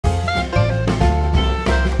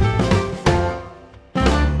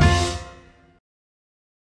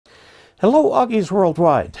Hello, Augies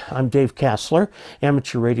Worldwide. I'm Dave Kassler,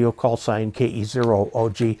 amateur radio call sign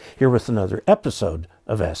KE0OG, here with another episode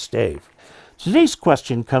of Ask Dave. Today's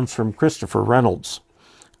question comes from Christopher Reynolds.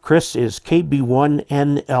 Chris is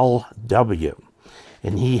KB1NLW,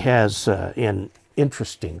 and he has an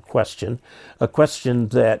interesting question, a question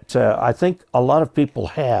that I think a lot of people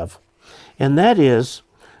have, and that is,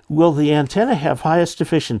 will the antenna have highest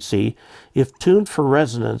efficiency if tuned for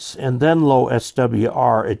resonance and then low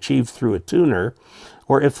SWR achieved through a tuner,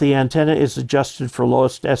 or if the antenna is adjusted for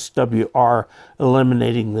lowest SWR,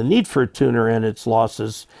 eliminating the need for a tuner and its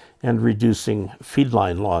losses and reducing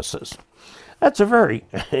feedline losses? That's a very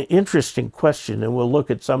interesting question, and we'll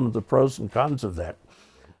look at some of the pros and cons of that.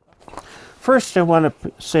 First, I want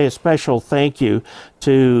to say a special thank you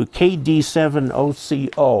to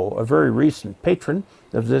KD7OCO, a very recent patron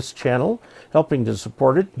of this channel, helping to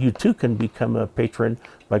support it. You too can become a patron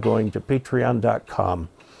by going to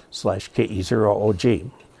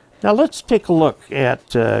patreon.com/KE0OG. Now let's take a look at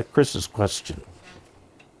Chris's question.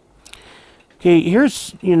 Okay,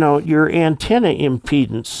 here's, your antenna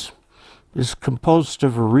impedance is composed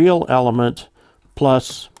of a real element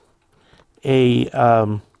plus a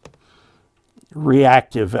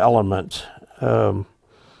reactive element,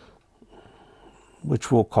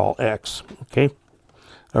 which we'll call X, okay?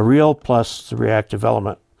 A real plus the reactive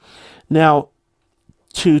element. Now,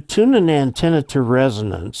 to tune an antenna to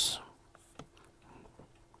resonance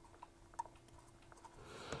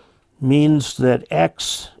means that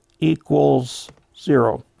X equals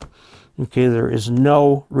 0. Okay, there is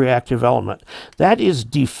no reactive element. That is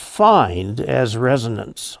defined as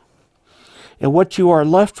resonance. And what you are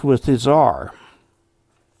left with is R.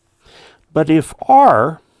 But if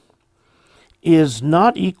R is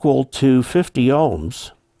not equal to 50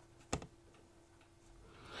 ohms,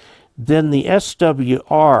 then the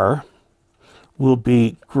SWR will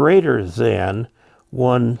be greater than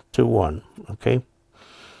 1 to 1, okay?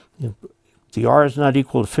 If the R is not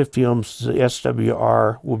equal to 50 ohms, the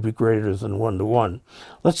SWR will be greater than 1 to 1.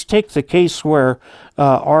 Let's take the case where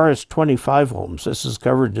R is 25 ohms. This is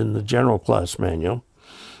covered in the general class manual,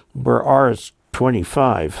 where R is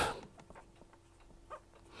 25.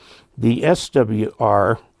 The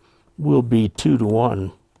SWR will be 2 to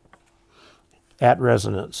 1 at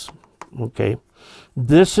resonance. Okay,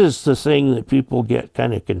 this is the thing that people get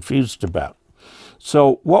kind of confused about.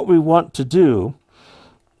 So what we want to do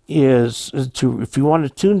is if you want to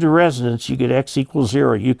tune to resonance, you get X equals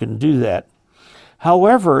 0. You can do that.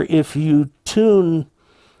 However, if you tune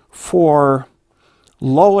for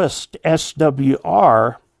lowest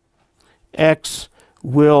SWR, X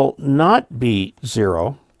will not be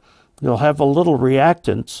 0. You'll have a little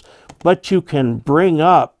reactance, but you can bring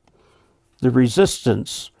up the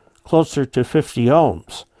resistance closer to 50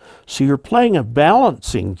 ohms. So you're playing a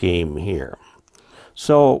balancing game here.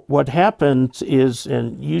 So what happens is,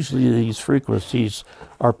 and usually these frequencies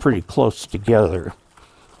are pretty close together,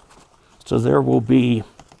 so there will be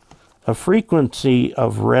a frequency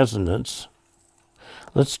of resonance.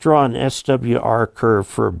 Let's draw an SWR curve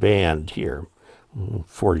for a band here,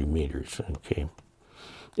 40 meters, okay.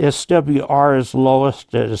 SWR is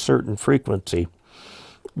lowest at a certain frequency.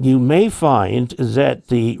 You may find that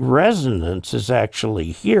the resonance is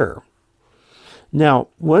actually here. Now,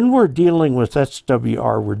 when we're dealing with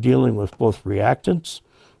SWR, we're dealing with both reactance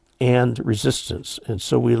and resistance. And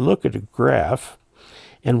so we look at a graph,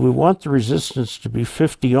 and we want the resistance to be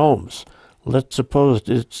 50 ohms. Let's suppose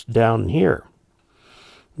it's down here.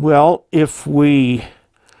 Well, if we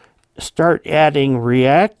start adding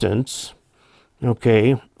reactance,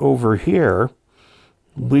 okay, over here,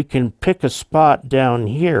 we can pick a spot down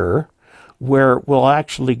here where we'll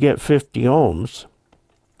actually get 50 ohms.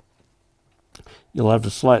 You'll have a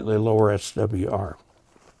slightly lower SWR.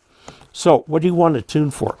 So what do you want to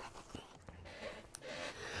tune for?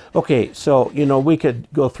 Okay, so, we could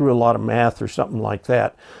go through a lot of math or something like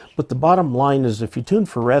that, but the bottom line is if you tune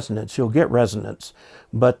for resonance, you'll get resonance,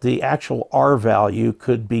 but the actual R value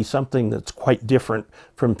could be something that's quite different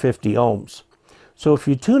from 50 ohms. So if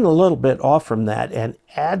you tune a little bit off from that and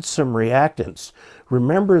add some reactance,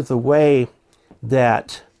 remember the way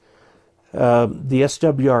that the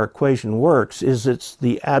SWR equation works is it's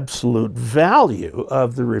the absolute value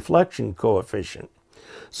of the reflection coefficient.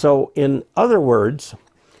 So in other words,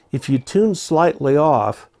 if you tune slightly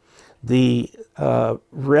off, the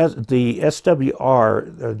SWR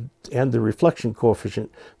and the reflection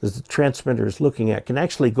coefficient that the transmitter is looking at can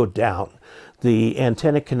actually go down. The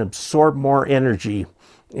antenna can absorb more energy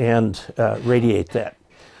and radiate that.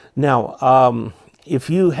 Now, if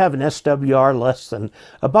you have an SWR less than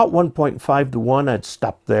about 1.5 to 1, I'd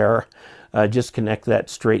stop there. just connect that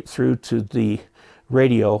straight through to the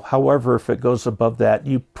radio. However, if it goes above that,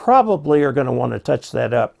 you probably are going to want to touch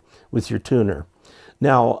that up with your tuner.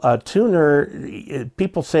 Now, a tuner,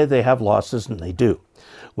 people say they have losses, and they do.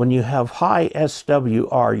 When you have high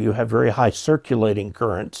SWR, you have very high circulating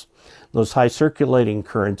currents. Those high circulating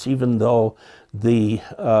currents, even though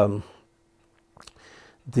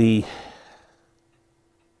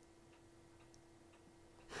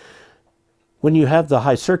when you have the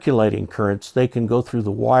high circulating currents, they can go through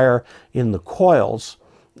the wire in the coils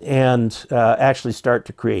and actually start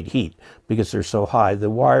to create heat because they're so high. The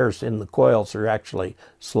wires in the coils are actually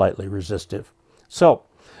slightly resistive. So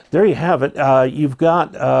there you have it. You've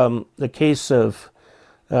got the case of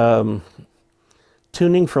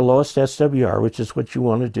tuning for lowest SWR, which is what you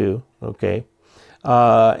want to do, okay?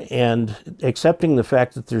 And accepting the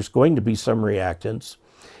fact that there's going to be some reactance.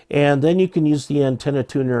 And then you can use the antenna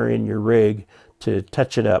tuner in your rig to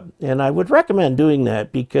touch it up. And I would recommend doing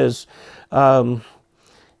that because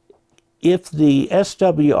if the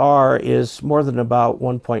SWR is more than about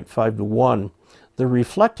 1.5 to 1, the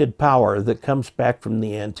reflected power that comes back from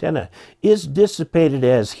the antenna is dissipated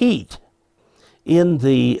as heat in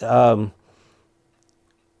the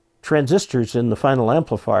transistors in the final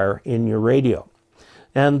amplifier in your radio.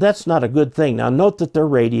 And that's not a good thing. Now note that they're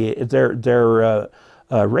rated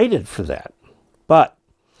for that. But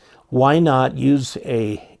why not use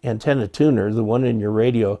a antenna tuner, the one in your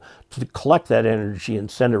radio, to collect that energy and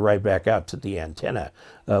send it right back out to the antenna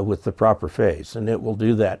with the proper phase, and it will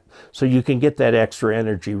do that. So you can get that extra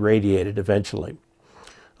energy radiated eventually.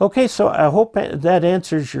 Okay, so I hope that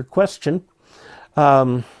answers your question.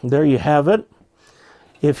 There you have it.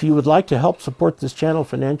 If you would like to help support this channel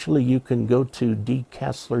financially, you can go to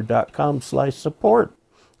dcasler.com/support.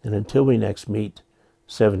 And until we next meet,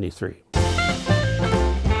 73.